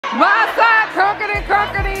My side,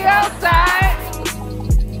 crookedy outside.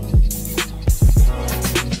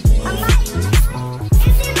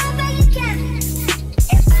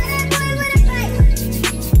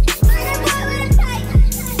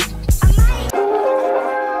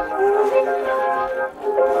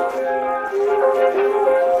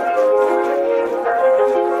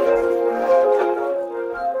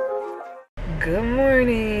 Good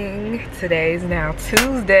morning. Today's now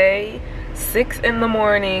Tuesday, 6 in the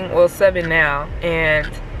morning, well 7 now, and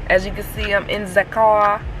as you can see I'm in the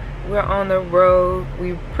car. We're on the road.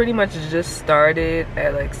 We pretty much just started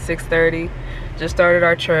at like 6:30, just started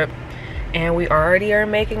our trip, and we already are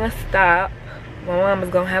making a stop. My mama's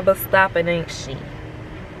gonna have a stop, and ain't she?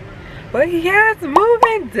 But yeah, it's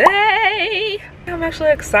moving day. I'm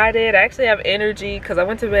actually excited. I actually have energy because I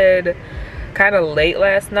went to bed kind of late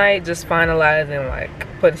last night, just finalizing, like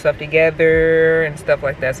putting stuff together and stuff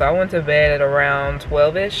like that. So I went to bed at around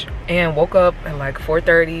 12ish and woke up at like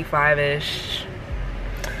 4:30, 5ish.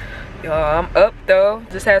 Y'all, I'm up though.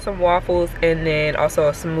 Just had some waffles and then also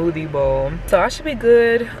a smoothie bowl, so I should be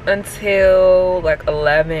good until like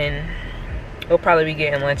 11. We'll probably be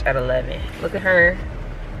getting lunch at 11. Look at her.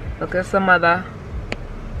 Look at some mother.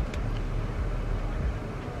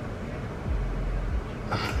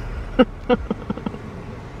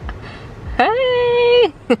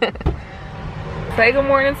 Hey! Say good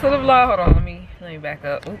morning to the vlog. Hold on, let me back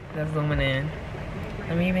up. Oop, that's zooming in.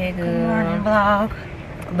 Let me make a good morning vlog.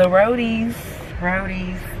 The roadies.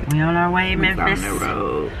 We on our way, Memphis. On the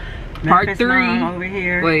road. Memphis Part 3 over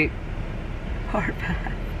here. Wait. Part 5.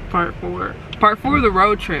 Part 4. Part 4 of the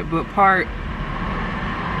road trip, but part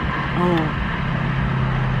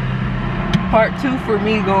 2 for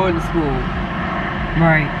me going to school.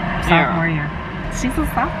 Right. Sophomore year. She's a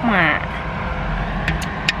sophomore.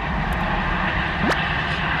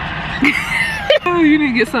 Oh, you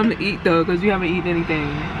didn't get something to eat though, because you haven't eaten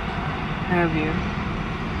anything, have you?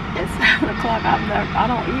 It's 7 o'clock. I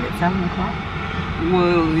don't eat at 7 o'clock.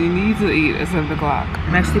 Well, you need to eat at 7 o'clock.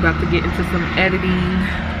 I'm actually about to get into some editing,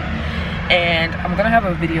 and I'm gonna have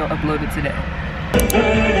a video uploaded today.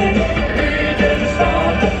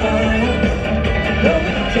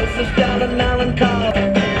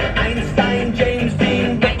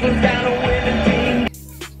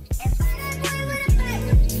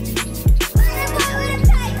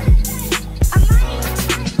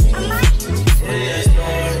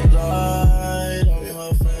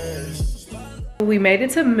 We made it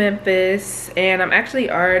to Memphis, and I'm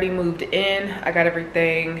actually already moved in. I got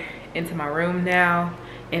everything into my room now,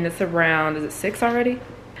 and it's around, is it 6 already?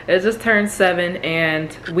 It just turned 7,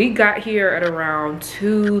 and we got here at around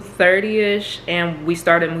 2:30ish, and we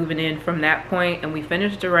started moving in from that point, and we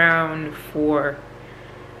finished around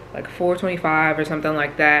 4:25 or something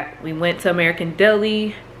like that. We went to American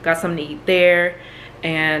Deli, got something to eat there,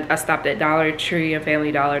 and I stopped at Dollar Tree and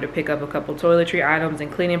Family Dollar to pick up a couple toiletry items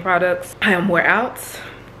and cleaning products. I am wore out.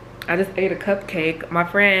 I just ate a cupcake. My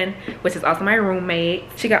friend, which is also my roommate,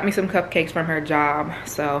 she got me some cupcakes from her job,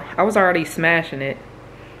 so I was already smashing it.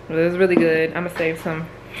 It was really good. I'm gonna save some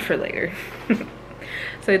for later.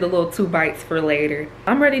 Save the little 2 bites for later.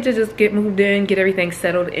 I'm ready to just get moved in, get everything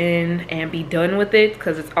settled in, and be done with it,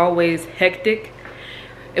 because it's always hectic.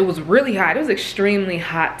 It was really hot. It was extremely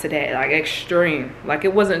hot today, like extreme. Like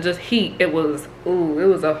it wasn't just heat, it was, ooh, it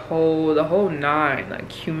was the whole 9, like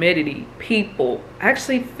humidity, people. I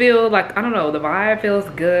actually feel like, I don't know, the vibe feels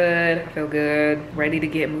good. I feel good, ready to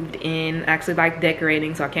get moved in. I actually like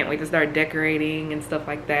decorating, so I can't wait to start decorating and stuff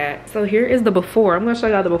like that. So here is the before. I'm gonna show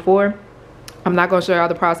y'all the before. I'm not gonna show y'all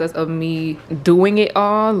the process of me doing it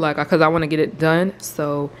all, like, because I wanna get it done.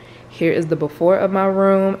 So here is the before of my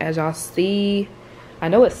room. As y'all see, I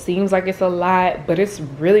know it seems like it's a lot, but it's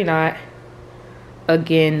really not.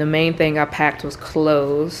 Again, the main thing I packed was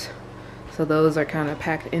clothes, so those are kind of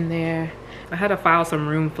packed in there. I had to file some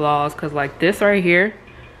room flaws, because like this right here,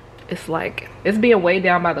 it's like, it's being weighed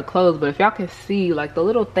down by the clothes, but if y'all can see, like the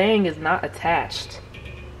little thing is not attached,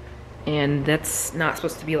 and that's not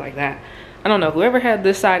supposed to be like that. I don't know, whoever had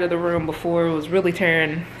this side of the room before was really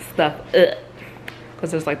tearing stuff up,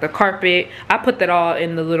 because it's like the carpet. I put that all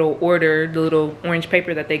in the little order, the little orange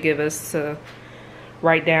paper that they give us to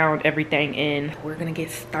write down everything in. We're gonna get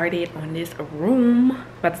started on this room.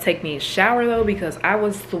 About to take me a shower though, because I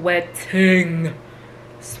was sweating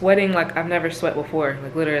like I've never sweat before,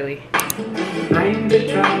 like literally. I'm the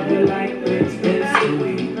traveler like this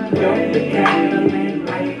week. You're the Catalan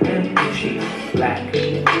like and she's black.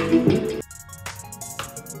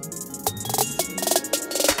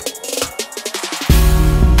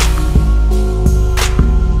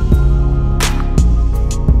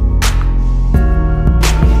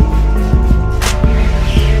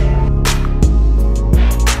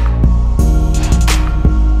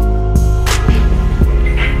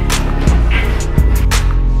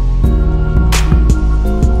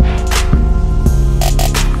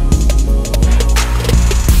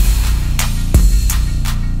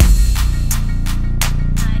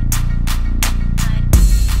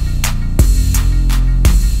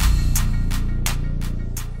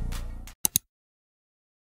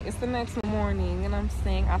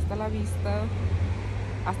 saying hasta la vista,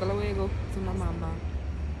 hasta luego to my mama.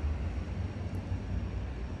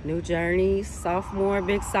 New journey, sophomore,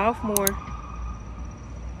 big sophomore.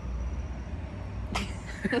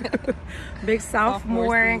 Big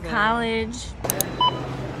sophomore in college.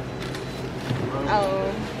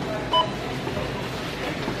 Oh.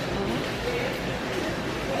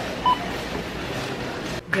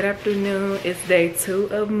 Good afternoon. It's day 2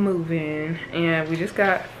 of moving, and we just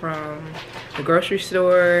got from the grocery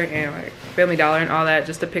store and like Family Dollar and all that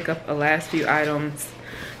just to pick up the last few items.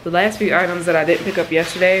 The last few items that I didn't pick up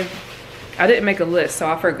yesterday, I didn't make a list, so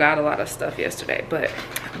I forgot a lot of stuff yesterday, but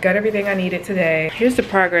got everything I needed today. Here's the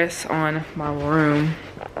progress on my room.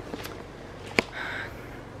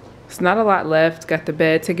 It's not a lot left. Got the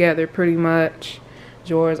bed together pretty much.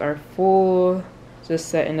 Drawers are full. Just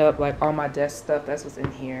setting up like all my desk stuff. That's what's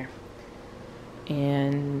in here.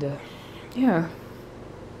 And yeah.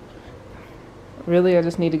 Really, I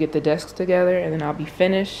just need to get the desks together and then I'll be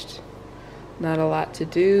finished. Not a lot to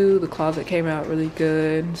do. The closet came out really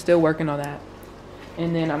good. Still working on that.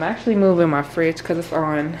 And then I'm actually moving my fridge because it's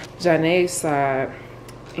on Janae's side.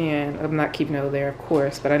 And I'm not keeping it over there, of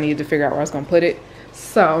course. But I needed to figure out where I was going to put it.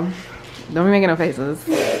 So, don't be making no faces.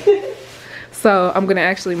 So, I'm going to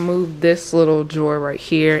actually move this little drawer right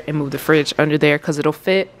here and move the fridge under there because it'll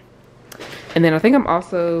fit. And then I think I'm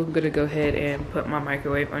also going to go ahead and put my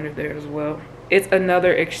microwave under there as well. It's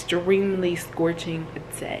another extremely scorching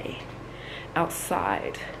day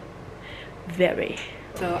outside. Very.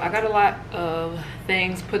 So I got a lot of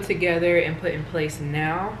things put together and put in place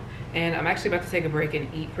now, and I'm actually about to take a break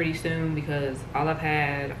and eat pretty soon because all I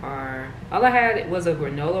had was a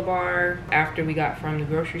granola bar after we got from the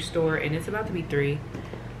grocery store, and it's about to be 3.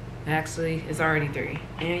 Actually, it's already 3.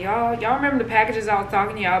 And y'all remember the packages I was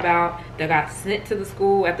talking to y'all about that got sent to the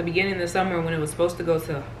school at the beginning of the summer when it was supposed to go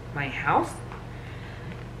to my house?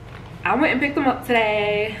 I went and picked them up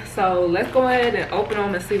today, so let's go ahead and open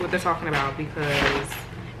them and see what they're talking about because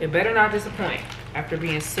it better not disappoint after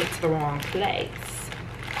being sent to the wrong place.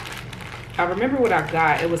 I remember what I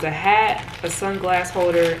got. It was a hat, a sunglass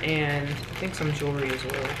holder, and I think some jewelry as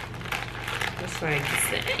well. It's like,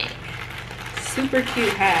 dang. Super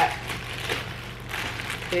cute hat.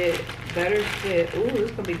 It better fit. Ooh, this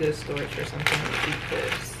gonna be good storage for something to keep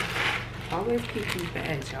this. Always keep these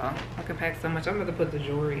bags, y'all. I can pack so much. I'm gonna put the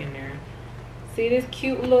jewelry in there. See this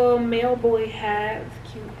cute little male boy hat? It's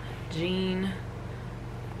cute jean.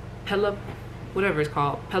 Whatever it's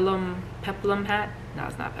called. Peplum hat? No,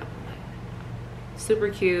 it's not peplum hat. Super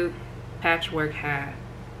cute patchwork hat.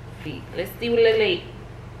 Feet. Let's see what it looks like.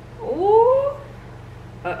 Ooh.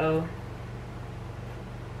 Uh-oh.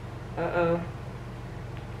 Uh-oh.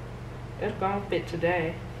 It's gonna fit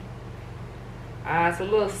today. It's a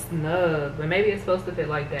little snug, but maybe it's supposed to fit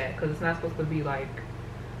like that because it's not supposed to be like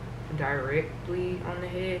directly on the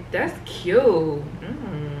head. That's cute.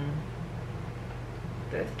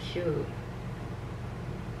 That's cute.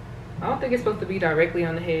 I don't think it's supposed to be directly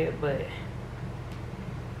on the head, but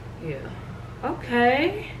yeah.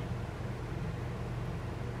 Okay.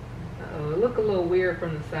 Uh-oh, it look a little weird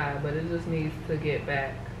from the side, but it just needs to get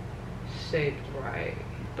back shaped right.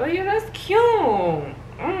 But yeah, that's cute.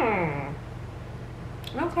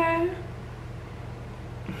 Okay.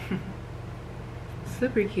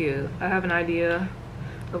 Super cute. I have an idea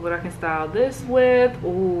of what I can style this with.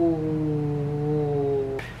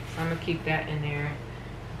 Ooh. I'm gonna keep that in there.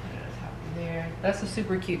 That's a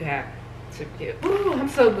super cute hat. Super cute. Ooh, I'm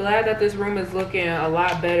so glad that this room is looking a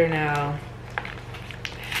lot better now.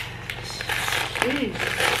 Jeez.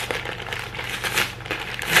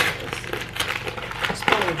 Let's see. Let's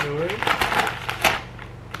go with jewelry.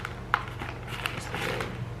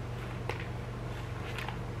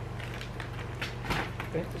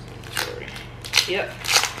 Yep.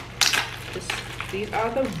 These are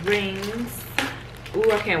the rings.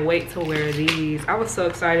 Ooh, I can't wait to wear these. I was so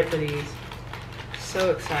excited for these.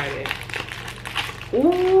 So excited.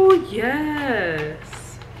 Ooh, yes.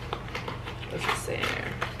 What's it saying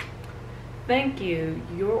there? Thank you.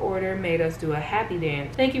 Your order made us do a happy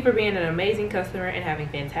dance. Thank you for being an amazing customer and having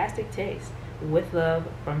fantastic taste. With love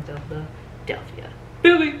from Philadelphia.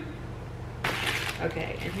 Billy.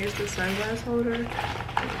 Okay, and here's the sunglass holder.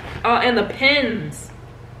 Oh, and the pins.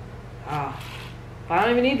 Oh, I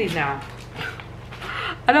don't even need these now.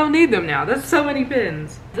 I don't need them now. There's so many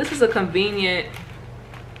pins. This is a convenient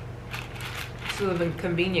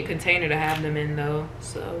container to have them in though.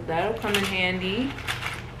 So that'll come in handy.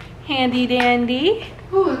 Handy dandy.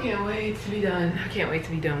 Oh, I can't wait to be done. I can't wait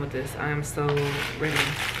to be done with this. I am so ready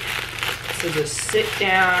to just sit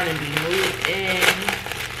down and be moved in.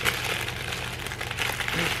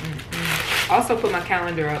 Also put my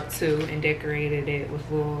calendar up too and decorated it with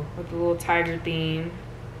a little tiger theme.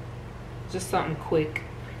 Just something quick.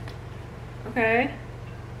 Okay.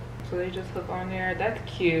 So they just hook on there. That's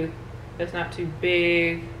cute. It's not too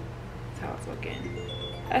big. That's how it's looking.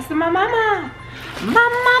 That's my mama. My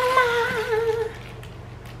mama.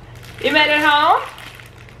 You made it home?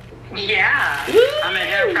 Yeah. Woo! I'm at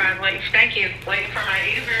Enterprise waiting. Thank you. Waiting for my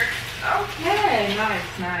Uber. Okay. Nice.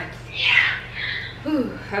 Yeah.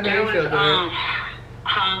 Whew, I know you feel good.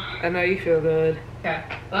 I know you feel good. Okay.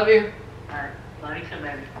 Love you. Alright. Love you too,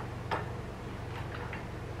 baby.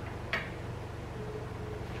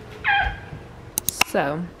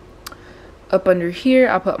 So, up under here,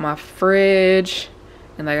 I put my fridge,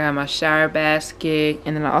 and like I have my shower basket,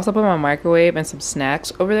 and then I also put my microwave and some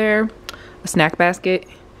snacks over there, a snack basket,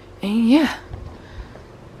 and yeah.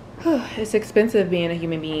 It's expensive being a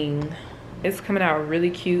human being. It's coming out really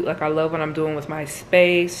cute. Like, I love what I'm doing with my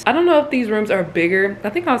space. I don't know if these rooms are bigger. I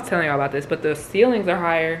think I was telling y'all about this, but the ceilings are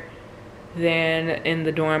higher than in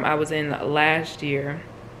the dorm I was in last year,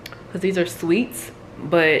 because these are suites,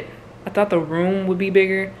 but I thought the room would be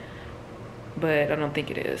bigger, but I don't think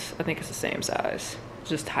it is. I think it's the same size.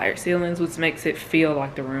 Just higher ceilings, which makes it feel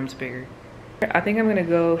like the room's bigger. I think I'm gonna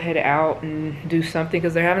go head out and do something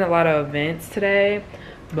because they're having a lot of events today,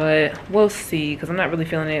 but we'll see because I'm not really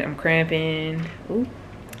feeling it. I'm cramping. Ooh.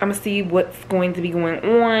 I'm gonna see what's going to be going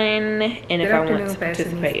on and if I want to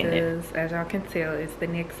participate in it. As y'all can tell, it's the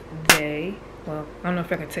next day. Well, I don't know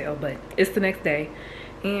if I can tell, but it's the next day.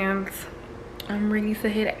 And I'm ready to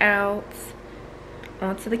head out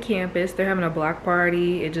onto the campus. They're having a block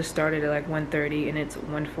party. It just started at like 1:30 and it's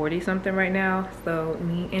 1:40 something right now. So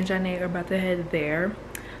me and Janae are about to head there.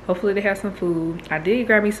 Hopefully they have some food. I did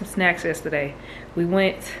grab me some snacks yesterday. We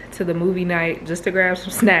went to the movie night just to grab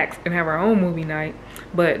some snacks and have our own movie night.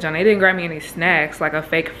 But Janae didn't grab me any snacks like a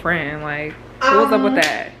fake friend. Like, what's up with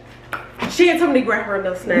that? She had told me to grab her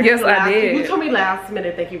enough snacks. Yes, I did. You told me last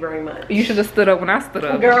minute, thank you very much. You should have stood up when I stood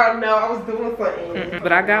up. Girl, no, I was doing something.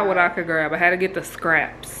 But I got what I could grab. I had to get the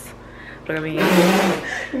scraps. But I mean,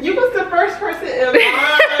 you was the first person in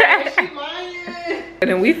line. She lying. And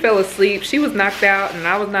then we fell asleep. She was knocked out and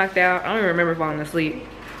I was knocked out. I don't even remember falling asleep.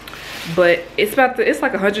 But it's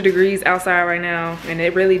like 100 degrees outside right now, and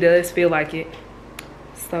it really does feel like it.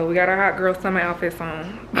 So we got our hot girl summer outfits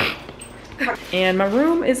on. And my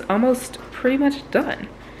room is almost pretty much done.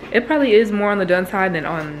 It probably is more on the done side than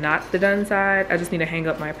on not the done side. I just need to hang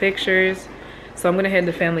up my pictures. So I'm gonna head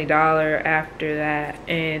to Family Dollar after that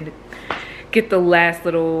and get the last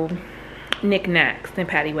little knickknacks and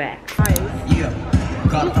patty whacks. Yeah,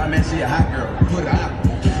 gotta find that shit hot girl. Put it out.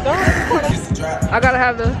 I gotta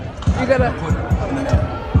have the, you gotta.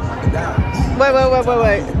 Wait.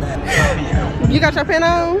 You got your pen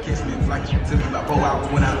on?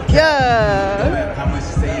 Yeah.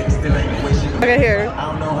 Okay, here. I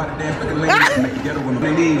don't know how to dance, but the ladies make together with them.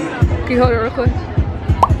 Ladies. Can you hold it real quick?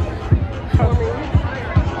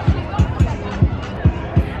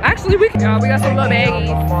 Actually, we got some little baggies.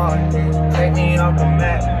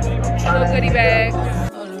 Little goodie bags.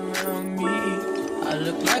 I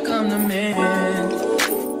look like I'm the man.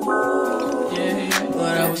 Yeah,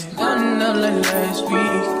 but I was done up like last week.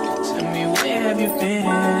 Tell me, where have you been?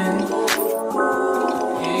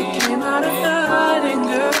 Yeah, came out of hiding,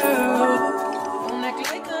 girl. Don't act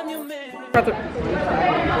like I'm your man.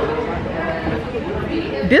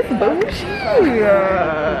 This bougie.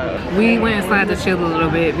 We went inside to chill a little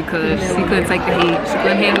bit because she couldn't take the heat. She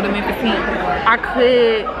couldn't handle the Memphis heat. I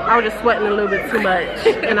was just sweating a little bit too much.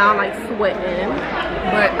 And I don't like sweating.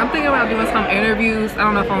 But I'm thinking about doing some interviews. I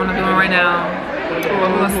don't know if I want to do them right now.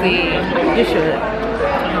 We'll see. You should.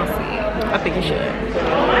 We'll see. I think you should.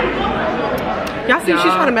 Y'all see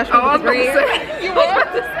she's trying to match me with the green. You were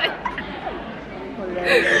about to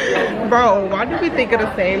say. Bro, why did we think of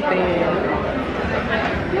the same thing?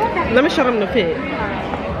 Let me show them the fit.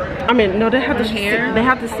 I mean, no, they have to see, they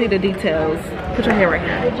have to see the details. Put your hair right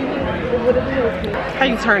here. How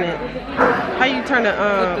you turn it? How you turn the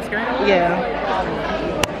the screen? Yeah.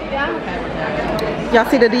 Y'all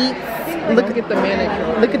see the deets? Look at the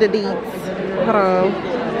manicure. Look at the deets. Hold on.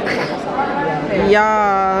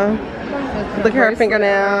 Y'all. Look at her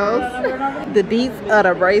fingernails. The deets of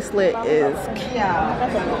the bracelet is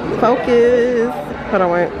focus. Hold on,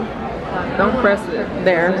 wait. Don't press it.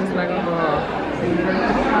 There. It's not gonna go off.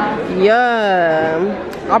 Yeah.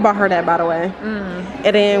 I bought her that, by the way.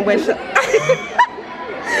 And then wait, shut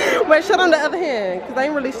on the other hand, because I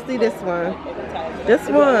didn't really see this one. This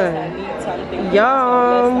one.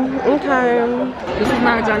 Yum. Okay. This is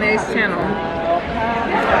not Janae's channel.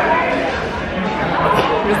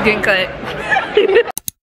 It's getting cut.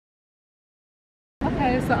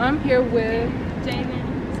 Okay, so I'm here with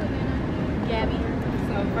Jamin, Savannah, Gabby.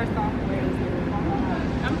 So first off, where is your mom?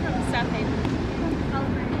 I'm from South Haven.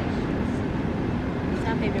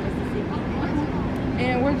 South Haven, Mississippi.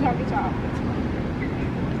 And where'd y'all get y'all outfits from?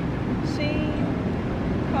 Sheen,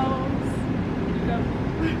 Coles, go.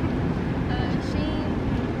 Sheen,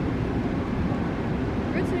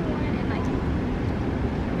 Forever 21 and Nike.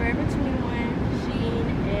 Forever 21, Sheen,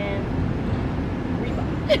 and Reebok.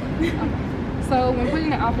 So when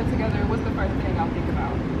putting an outfit together, what's the first thing y'all think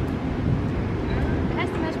about? It has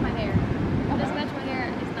to match my hair. If it doesn't match my hair,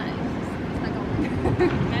 it's not going to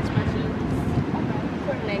match my shoes.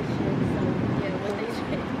 Coordination, so yeah, what they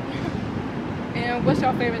should. And what's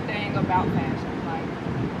your favorite thing about fashion? Like,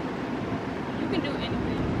 You can do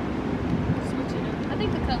anything. Switch it up. I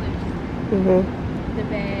think the colors. The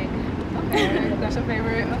bag. okay, that's your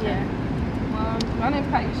favorite? Okay. Yeah. Well, my name's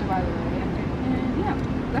Kaisha, by the way. And yeah,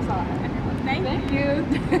 that's all I have. Thank you.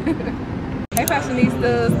 Hey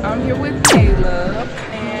fashionistas, I'm here with Caleb,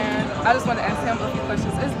 and I just want to ask him a few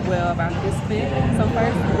questions as well about his fit. So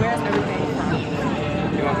first, where's everything from?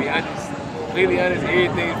 You want to be honest? Completely honest,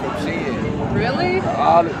 everything's from Shein. Really?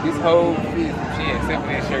 All of this whole fit is from Shein except for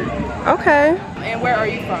that shirt. Okay. And where are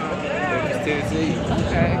you from? Memphis, Tennessee.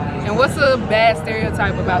 Okay. And what's a bad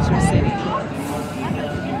stereotype about your city?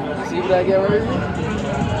 See what I got right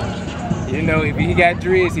here? You know, if he got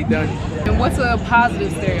dreads, he done it. And what's a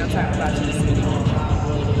positive stereotype about your city?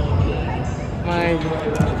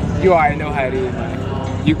 Man, you already know how it is,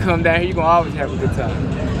 man. You come down here, you're going to always have a good time.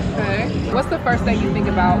 Okay. What's the first thing you think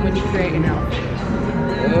about when you create an outfit?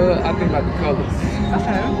 I think about the colors.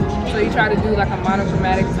 Okay. So you try to do like a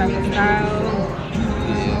monochromatic type of style?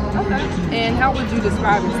 Yeah. Okay. And how would you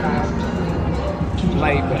describe your style?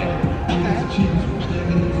 Laid back. Okay.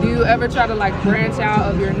 Do you ever try to like branch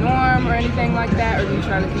out of your norm or anything like that? Or do you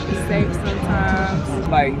try to keep it safe sometimes?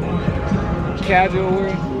 Like, casual wear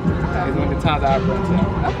is one of the times I branch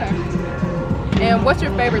out. Okay. And what's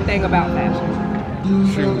your favorite thing about fashion?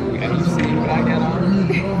 True. And you see what I got on?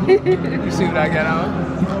 You see what I got on?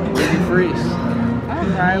 Looking fresh.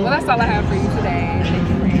 Alright, well that's all I have for you today. Thank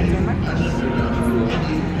you for answering my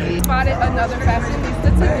questions. Spotted another fashionista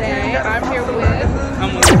today. I'm here with...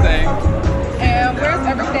 I'm on the thing. And where's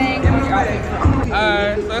everything on your outfit from?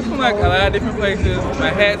 So it's from like a lot of different places. My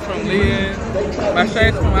hat's from Liz, my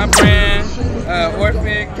shirt's from my brand,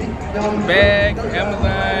 Orphic, bag,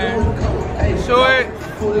 Amazon, shorts,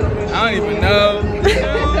 I don't even know.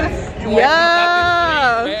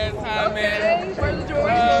 Yeah. Bad timing. Where's the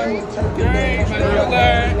jewelry? My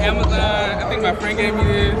jeweler, Amazon. I think my friend gave me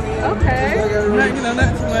this. Okay. Not, you know,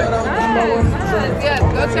 not too much. Nice. Yeah,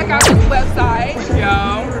 go check out his website.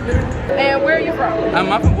 Y'all. And where are you from?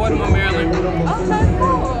 I'm from Baltimore, Maryland. Okay,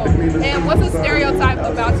 cool. And what's a stereotype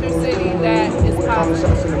about your city that is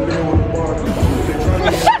positive?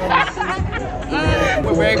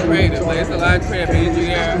 We're very creative. Like, it's a lot of creativity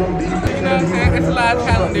there. You know what I'm saying? It's a lot of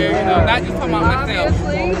talent there. You know, not just talking about myself.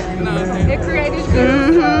 Obviously, You know what I'm saying? it created you.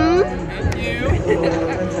 Thank you.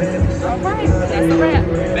 All right, that's a wrap.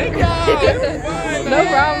 Thank you. No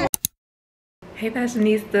problem. Hey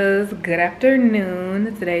fashionistas, good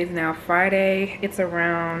afternoon. Today is now Friday. It's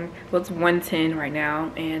around, well, it's 1:10 right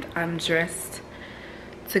now, and I'm dressed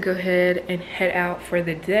to go ahead and head out for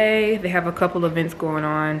the day. They have a couple events going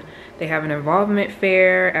on. They have an involvement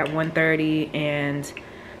fair at 1:30 and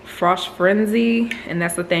Frost Frenzy, and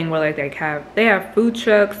that's the thing where like they have food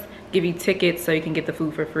trucks, give you tickets so you can get the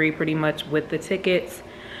food for free pretty much with the tickets.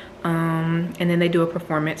 And then they do a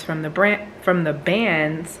performance from the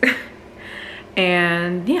bands.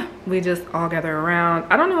 And yeah, we just all gather around.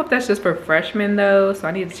 I don't know if that's just for freshmen though, so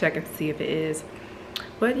I need to check and see if it is.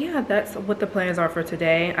 But yeah, that's what the plans are for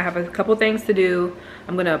today. I have a couple things to do.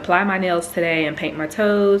 I'm gonna apply my nails today and paint my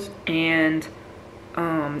toes, and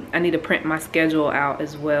I need to print my schedule out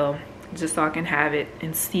as well, just so I can have it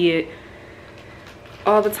and see it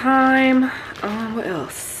all the time. What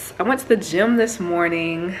else? I went to the gym this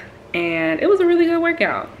morning and it was a really good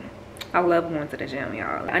workout. I love going to the gym,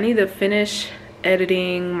 y'all. I need to finish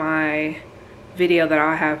editing my video that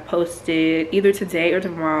I'll have posted either today or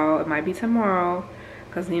tomorrow. It might be tomorrow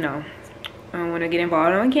because, you know, I don't want to get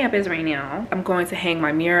involved on campus right now. I'm going to hang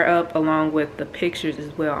my mirror up along with the pictures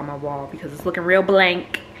as well on my wall because it's looking real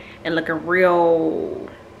blank and looking real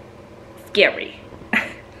scary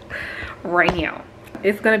right now.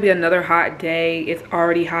 It's gonna be another hot day. It's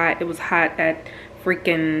already hot. It was hot at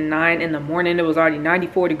freaking 9 in the morning. It was already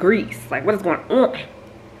 94 degrees. Like, what is going on?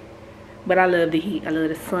 But I love the heat. I love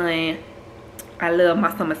the sun. I love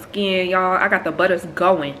my summer skin, y'all. I got the butters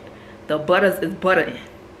going. The butters is buttering.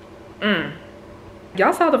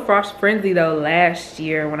 Y'all saw the Frost Frenzy though last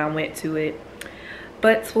year when I went to it.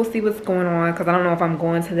 But we'll see what's going on because I don't know if I'm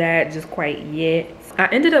going to that just quite yet. I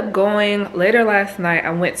ended up going later last night.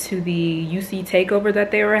 I went to the UC takeover that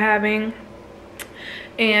they were having.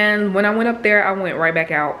 And when I went up there, I went right back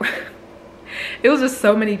out. It was just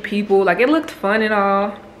so many people. Like, it looked fun and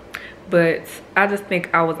all, but I just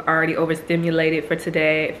think I was already overstimulated for the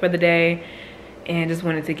day, and just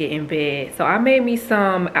wanted to get in bed. So I made me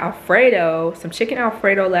some Alfredo, some chicken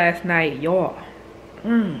Alfredo last night, y'all.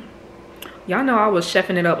 Y'all know I was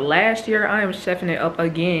chefing it up last year. I am chefing it up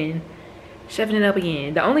again. Chefing it up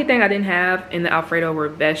again. The only thing I didn't have in the Alfredo were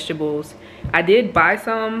vegetables. I did buy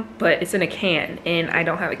some, but it's in a can, and I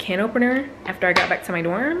don't have a can opener. After I got back to my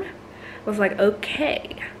dorm, I was like,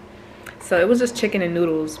 okay. So it was just chicken and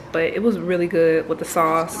noodles, but it was really good with the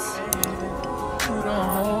sauce.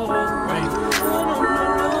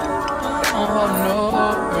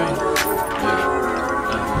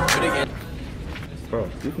 Bro,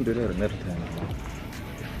 you can do that another time.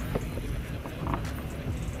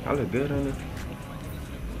 I look good on it.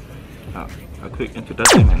 A quick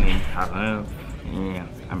introduction, my name is Alan, and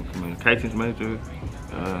I'm a communications major,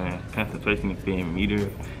 concentration is being media,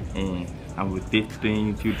 and I'm with this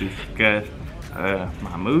thing to discuss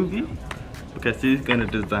my movie, because she's gonna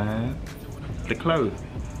design the clothes.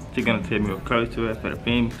 She's gonna tell me what clothes to wear for the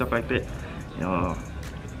film and stuff like that.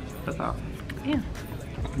 That's all. Yeah.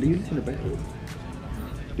 Do you listen to Beethoven?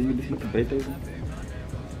 Do you listen to Beethoven?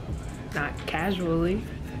 Not casually.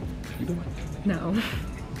 You don't? No.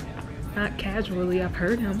 Not casually. I've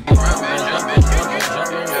heard him. Hey,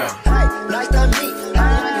 nice to meet.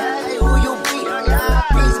 Hey, who you be?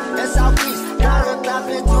 Peace, that's our peace. Gotta clap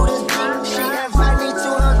into this beat. She invite me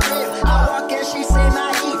to her crib. I walk in, she say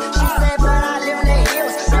my heat. She say, but I live in the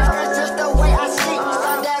hills. That's just the way I sleep.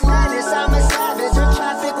 Stop that madness, I'm a savage. In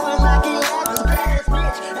traffic when Mackie happens. Baddest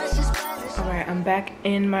bitch, that's just Spanish. Alright, I'm back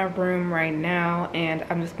in my room right now, and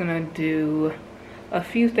I'm just gonna do a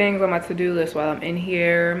few things on my to-do list while I'm in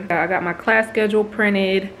here. I got my class schedule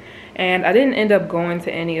printed, and I didn't end up going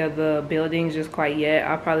to any of the buildings just quite yet.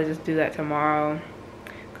 I'll probably just do that tomorrow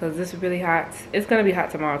because this is really hot. It's gonna be hot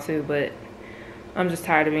tomorrow too, but I'm just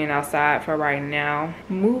tired of being outside for right now.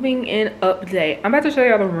 Moving in update. I'm about to show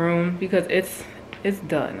y'all the room because it's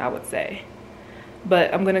done, I would say.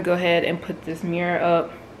 But I'm gonna go ahead and put this mirror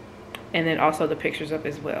up, and then also the pictures up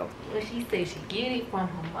as well. Well, she said she get it from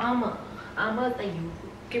her mama. I'ma say you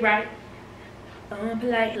get right.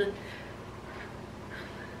 Polite.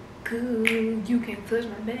 Good. You can touch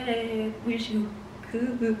my bag. Wish you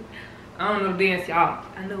could. I don't know the dance, y'all.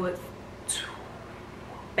 I know it's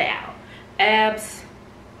bow. Abs.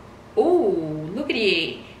 Ooh, look at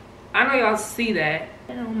it. I know y'all see that.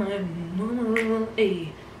 Oh my mama,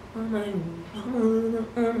 hey. Oh my mama,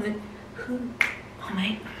 oh my. Oh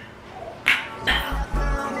my.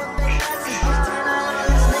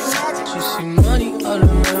 She see money all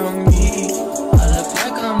around me. I look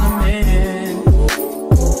like I'm the man.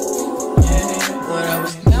 Yeah, but I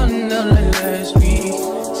was down in LA last week.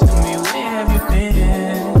 Tell me, where have you been?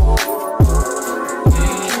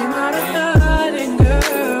 Yeah, came out of hiding,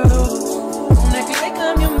 girl. Don't act like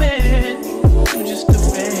I'm your man. You just a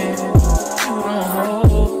fan. You don't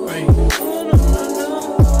hold right.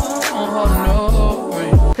 No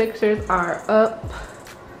right. Pictures are up.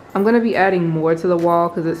 I'm gonna be adding more to the wall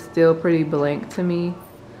because it's still pretty blank to me.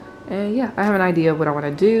 And yeah, I have an idea of what I want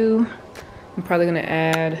to do. I'm probably gonna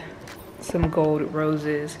add some gold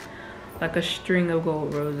roses, like a string of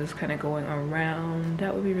gold roses kind of going around.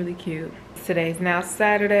 That would be really cute. Today's now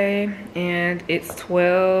Saturday, and it's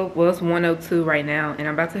 1:02 right now, and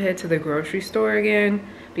I'm about to head to the grocery store again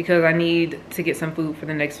because I need to get some food for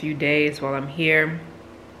the next few days while I'm here.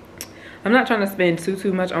 I'm not trying to spend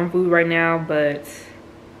too much on food right now, but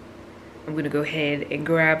I'm gonna go ahead and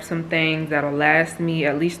grab some things that'll last me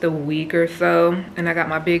at least a week or so. And I got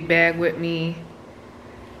my big bag with me.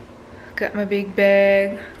 Got my big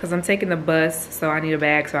bag because I'm taking the bus, so I need a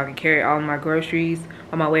bag so I can carry all my groceries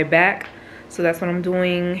on my way back. So that's what I'm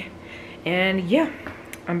doing. And yeah,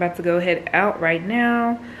 I'm about to go head out right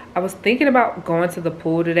now. I was thinking about going to the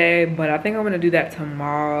pool today, but I think I'm gonna do that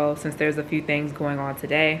tomorrow since there's a few things going on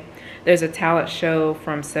today. There's a talent show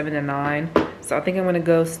from 7 to 9. So I think I'm gonna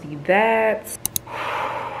go see that.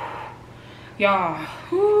 Y'all,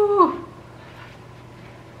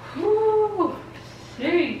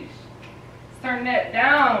 jeez, turn that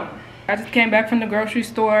down. I just came back from the grocery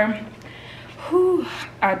store.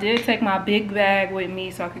 I did take my big bag with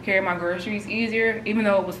me so I could carry my groceries easier, even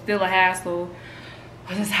though it was still a hassle.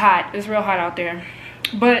 It's hot, it's real hot out there.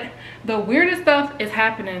 But the weirdest stuff is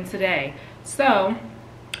happening today. So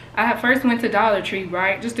I had first went to Dollar Tree,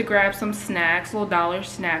 right, just to grab some snacks, little dollar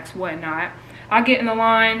snacks, whatnot. I get in the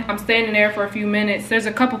line. I'm standing there for a few minutes. There's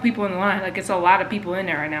a couple people in the line. Like, it's a lot of people in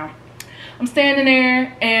there right now. I'm standing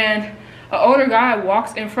there, and an older guy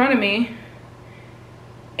walks in front of me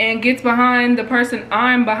and gets behind the person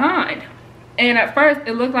I'm behind. And at first,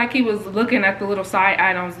 it looked like he was looking at the little side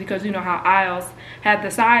items, because you know how aisles had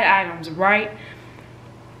the side items, right?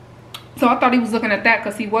 So I thought he was looking at that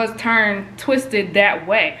because he was twisted that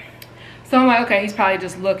way. So I'm like, okay, he's probably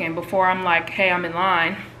just looking before I'm like, hey, I'm in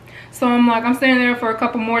line. So I'm like, I'm standing there for a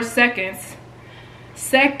couple more seconds,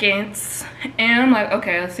 and I'm like,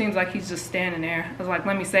 okay, it seems like he's just standing there. I was like,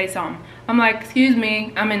 let me say something. I'm like, excuse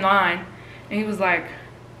me, I'm in line. And he was like,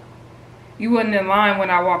 you wasn't in line when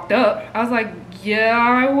I walked up. I was like, yeah,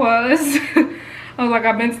 I was. I was like,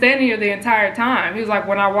 I've been standing here the entire time. He was like,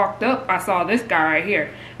 when I walked up, I saw this guy right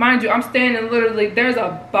here. Mind you, I'm standing literally, there's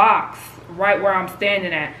a box right where I'm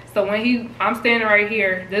standing at. So when I'm standing right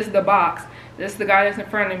here, this is the box. This is the guy that's in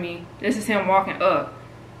front of me. This is him walking up.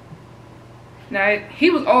 Now, he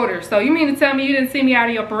was older, so you mean to tell me you didn't see me out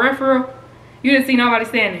of your peripheral? You didn't see nobody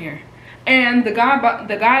standing here. And the guy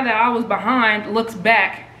that I was behind looks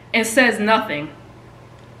back and says nothing.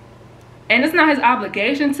 And it's not his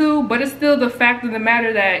obligation to, but it's still the fact of the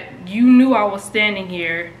matter that you knew I was standing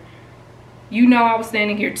here. You know I was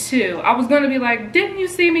standing here too. I was gonna be like, didn't you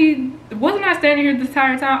see me? Wasn't I standing here this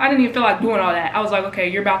entire time? I didn't even feel like doing all that. I was like, okay,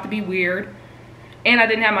 you're about to be weird. And I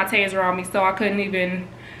didn't have my taser on me, so I couldn't even,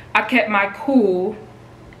 I kept my cool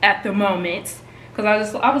at the moment. Cause I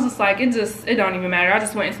was just like, it don't even matter. I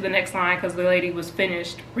just went into the next line because the lady was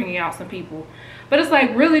finished bringing out some people. But it's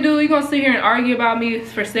like, really, dude, you gonna sit here and argue about me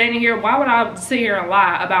for standing here? Why would I sit here and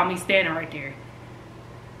lie about me standing right there?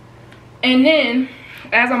 And then,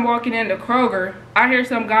 as I'm walking into Kroger, I hear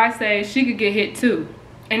some guy say she could get hit too.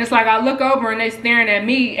 And it's like, I look over and they staring at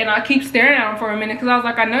me, and I keep staring at them for a minute because I was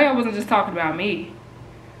like, I know y'all wasn't just talking about me.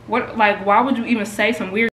 What, like, why would you even say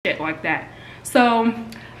some weird shit like that? So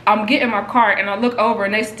I'm getting my cart and I look over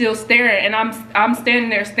and they still staring, and I'm standing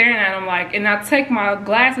there staring at them, like, and I take my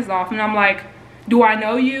glasses off and I'm like, do I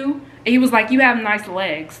know you? And he was like, you have nice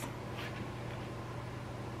legs.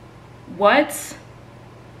 What?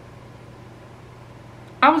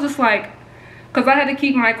 I was just like, because I had to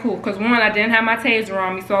keep my cool, because one, I didn't have my taser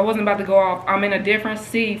on me, so I wasn't about to go off. I'm in a different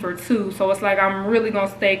city for two, so it's like I'm really gonna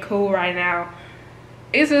stay cool right now.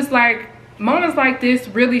 It's just like, moments like this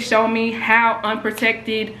really show me how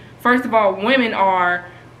unprotected, first of all, women are,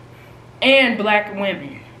 and black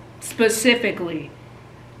women specifically.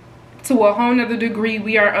 To a whole nother degree,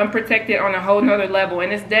 we are unprotected on a whole nother level.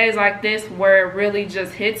 And it's days like this where it really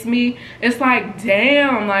just hits me. It's like,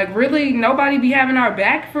 damn, like, really, nobody be having our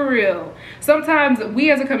back for real. Sometimes we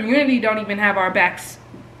as a community don't even have our backs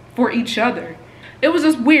for each other. It was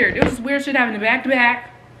just weird. It was just weird shit having the back to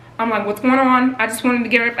back. I'm like, what's going on? I just wanted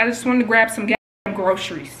to grab some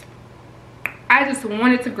groceries. I just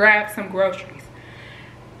wanted to grab some groceries.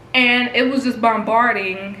 And it was just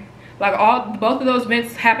bombarding. Like, both of those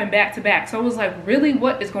events happened back to back. So it was like, really,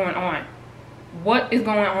 what is going on? What is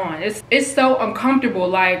going on? It's so uncomfortable.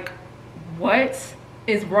 Like, what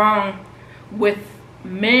is wrong with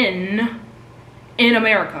men in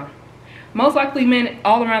America? Most likely men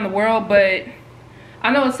all around the world, but I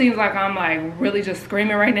know it seems like I'm like really just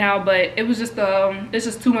screaming right now, but it was just it's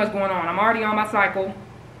just too much going on. I'm already on my cycle.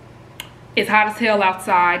 It's hot as hell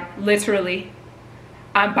outside, literally.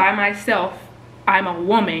 I'm by myself. I'm a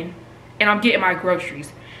woman. And I'm getting my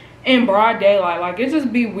groceries in broad daylight. Like, it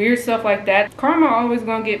just be weird stuff like that. Karma always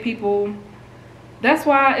gonna get people. That's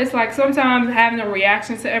why it's like sometimes having a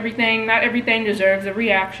reaction to everything, not everything deserves a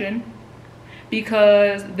reaction,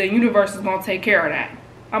 because the universe is gonna take care of that.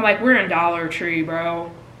 I'm like, we're in Dollar Tree,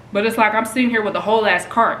 bro. But it's like, I'm sitting here with a whole ass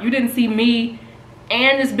cart. You didn't see me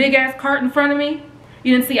and this big ass cart in front of me.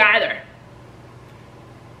 You didn't see either.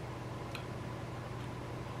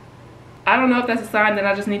 I don't know if that's a sign that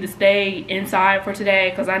I just need to stay inside for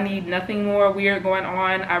today, because I need nothing more weird going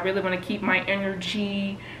on. I really want to keep my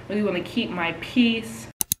energy, really want to keep my peace.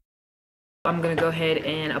 I'm going to go ahead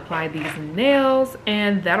and apply these nails,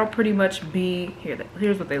 and that'll pretty much be,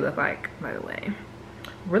 here's what they look like, by the way.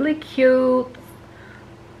 Really cute,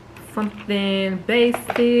 something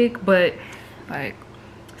basic, but like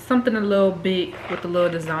something a little bit with a little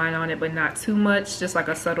design on it, but not too much, just like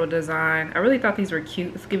a subtle design. I really thought these were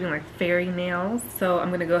cute. It's giving like fairy nails. So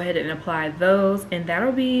I'm gonna go ahead and apply those, and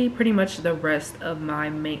that'll be pretty much the rest of my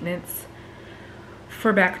maintenance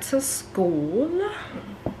for back to school.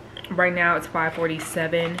 Right now it's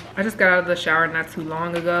 5:47. I just got out of the shower not too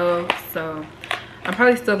long ago, so I'm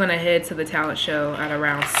probably still gonna head to the talent show at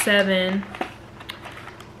around 7.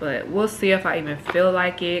 but we'll see if I even feel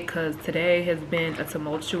like it, because today has been a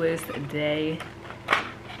tumultuous day.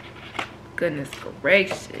 Goodness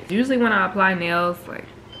gracious. Usually when I apply nails, like,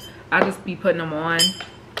 I just be putting them on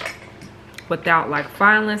without like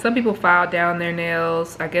filing. Some people file down their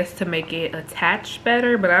nails, I guess, to make it attach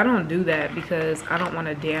better, but I don't do that because I don't want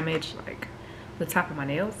to damage like the top of my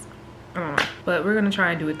nails. I don't know, but we're gonna try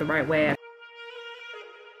and do it the right way.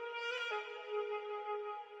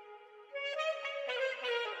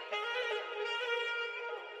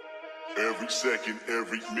 Every second,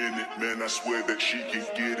 every minute, man, I swear that she can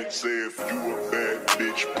get it. Say if you a bad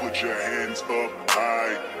bitch, put your hands up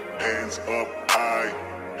high, hands up high,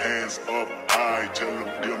 hands up high. Tell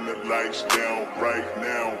them dim the lights down right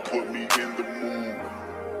now, put me in the mood.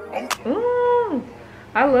 Ooh,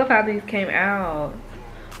 I love how these came out.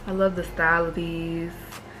 I love the style of these.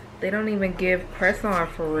 They don't even give press on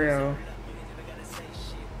for real.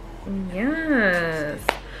 Yes.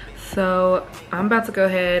 So I'm about to go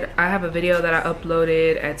ahead. I have a video that I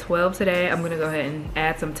uploaded at 12 today. I'm gonna go ahead and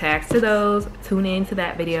add some tags to those. Tune in to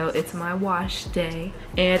that video. It's my wash day.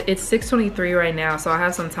 And it's 6:23 right now, so I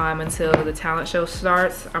have some time until the talent show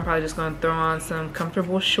starts. I'm probably just gonna throw on some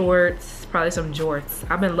comfortable shorts, probably some jorts.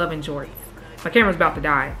 I've been loving jorts. My camera's about to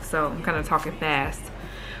die, so I'm kind of talking fast.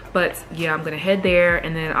 But yeah, I'm gonna head there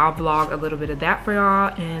and then I'll vlog a little bit of that for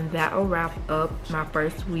y'all, and that'll wrap up my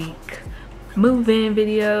first week move-in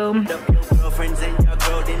video. Girlfriends and your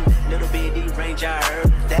girl in that little bitty range, I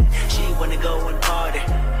heard that she wanna go and party.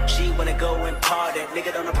 She wanna go and party.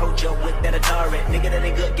 Nigga don't approach her with that Atari. Nigga that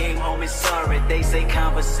ain't good game, homie, sorry. They say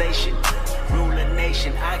conversation rule a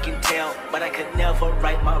nation. I can tell, but I could never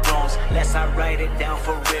right my wrongs unless I write it down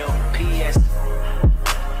for real. P.S.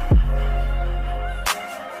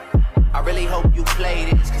 I really hope you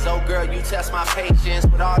play this, cause oh girl, you test my patience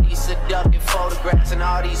with all these seductive photographs and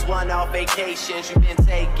all these one-off vacations you've been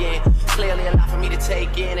taking. Clearly a lot for me to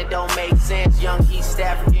take in, it don't make sense. Young East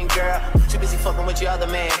African girl, too busy fucking with your other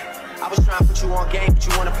man. I was trying to put you on game, but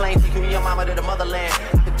you on a plane taking your mama to the motherland.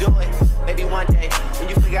 I could do it, maybe one day, when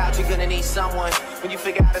you figure out you're gonna need someone. When you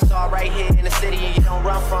figure out it's all right here in the city and you don't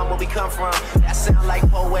run from where we come from. That sound like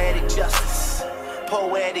poetic justice,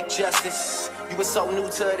 poetic justice. You were so new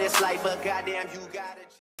to this life, but goddamn, you got it.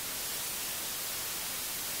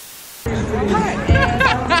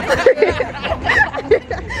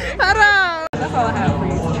 Hold on. That's all I have for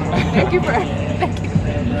you. Thank you for. Thank you.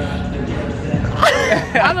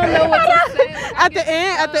 I don't know what to say. At the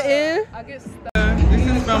end. I get stuck. This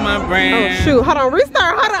is from my brand. Oh shoot! Hold on,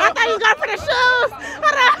 restart. Hold on. I thought you got for the shoes.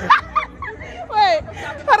 Hold on. Wait,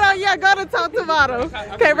 hold on, yeah, go to top to bottom.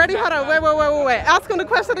 Okay, ready? Hold on, wait. Ask him the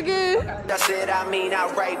question again. That's it, I mean, I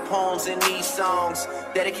write poems in these songs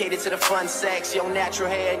dedicated to the fun sex, your natural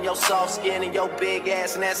hair and your soft skin and your big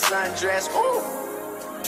ass and that sundress. Ooh.